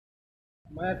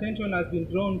My attention has been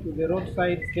drawn to the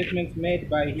roadside statements made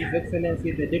by His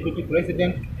Excellency the Deputy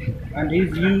President and his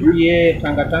UDA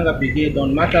Tanga Brigade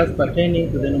on matters pertaining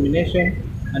to the nomination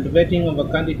and vetting of a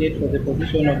candidate for the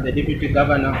position of the Deputy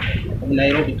Governor of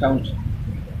Nairobi County.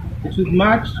 It's with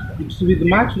much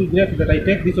regret that I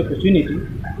take this opportunity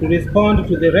to respond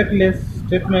to the reckless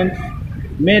statements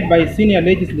made by senior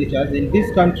legislators in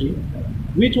this country,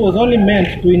 which was only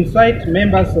meant to incite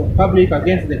members of public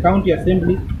against the county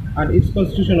assembly and its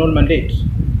constitutional mandate.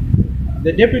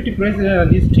 The Deputy President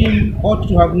and his team ought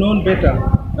to have known better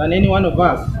than any one of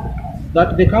us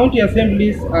that the county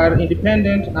assemblies are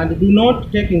independent and do not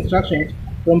take instructions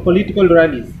from political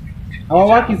rallies. Our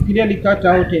work is clearly cut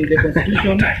out in the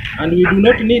Constitution, and we do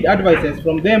not need advices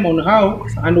from them on how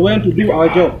and when to do our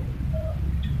job.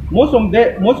 Most of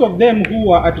them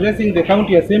who are addressing the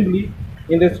county assembly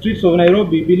in the streets of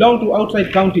Nairobi belong to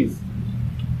outside counties.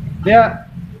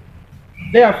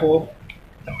 Therefore,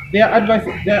 their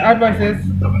advices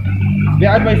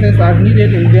are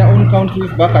needed in their own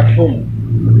countries back at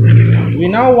home. We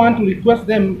now want to request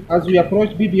them, as we approach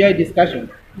BBI discussion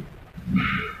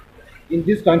in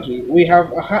this country, we have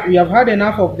had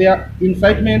enough of their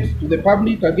incitement to the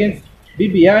public against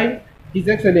BBI. His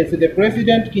Excellency the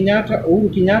President Uhuru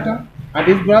Kenyatta and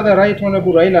his brother Right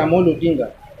Honorable Raila Amolo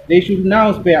Odinga. They should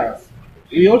now spare us.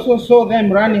 We also saw them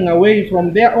running away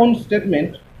from their own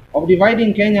statement of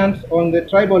dividing Kenyans on the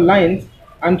tribal lines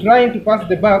and trying to pass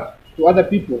the buck to other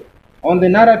people on the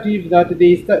narrative that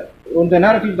they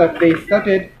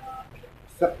started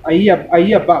a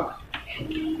year back.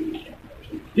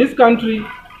 This country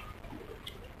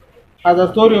has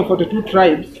a story of 42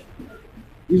 tribes.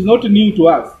 Is not new to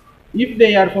us. If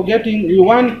they are forgetting, we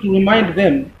want to remind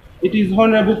them it is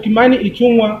Honorable Kimani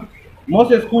Ichung'wah,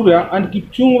 Moses Kuria, and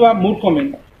Kipchumba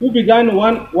Murkomen who began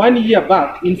one year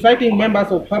back inciting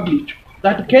members of public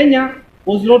that Kenya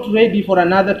was not ready for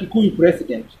another Kikuyu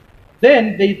president.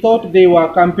 Then they thought they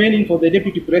were campaigning for the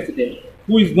deputy president,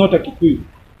 who is not a Kikuyu.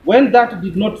 When that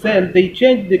did not sell, they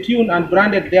changed the tune and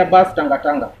branded their bus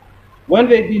Tanga. When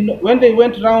they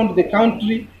went around the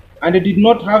country and did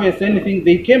not harvest anything,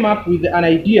 they came up with an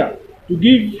idea to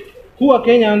give poor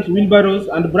Kenyans wheelbarrows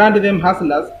and brand them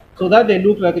hustlers so that they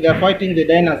look like they are fighting the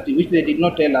dynasty, which they did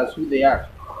not tell us who they are.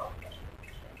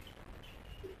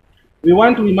 We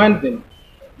want to remind them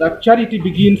that charity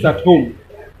begins at home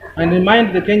and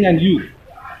remind the Kenyan youth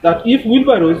that if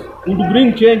wheelbarrows would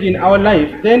bring change in our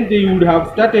life, then they would have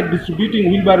started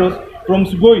distributing wheelbarrows from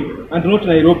Sugoi and not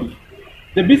Nairobi.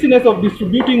 The business of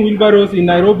distributing wheelbarrows in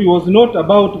Nairobi was not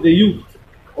about the youth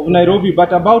of Nairobi,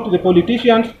 but about the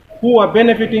politicians who were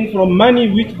benefiting from money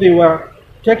which they were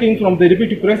taking from the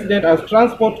deputy president as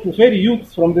transport to ferry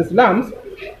youths from the slums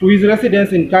to his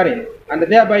residence in Karen, and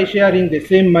thereby sharing the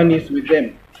same monies with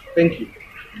them. Thank you.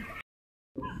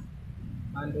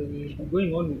 And we'll be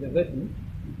going on with the vetting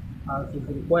as is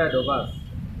required of us.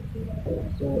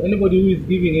 So anybody who is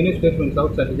giving any statements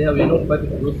outside there, we are not party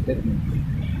to those statements.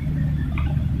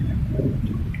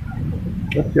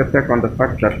 What's your take on the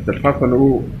fact that the person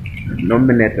who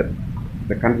nominated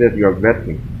the candidate you are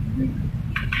vetting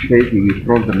says he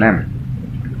withdraws the name?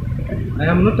 I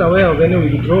am not aware of any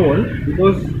withdrawal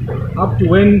because up to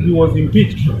when he was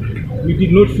impeached, we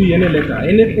did not see any letter.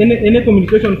 Any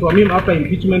communication from him after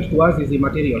impeachment to us is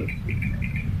immaterial.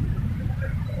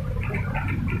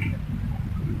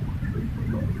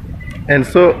 And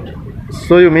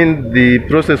so you mean the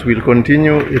process will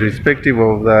continue irrespective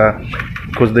of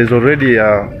because there's already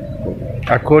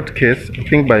a court case, I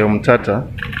think by Omtata.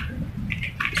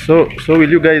 So will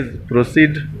you guys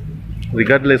proceed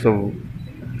regardless of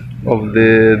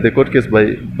the court case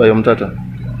by Omtata?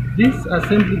 This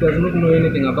assembly does not know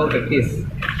anything about the case.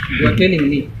 You are telling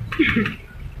me.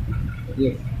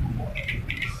 Yes.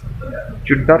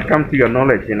 Should that come to your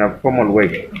knowledge in a formal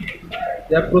way?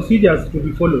 There are procedures to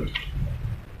be followed.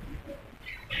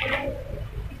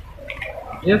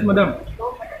 Yes, madam.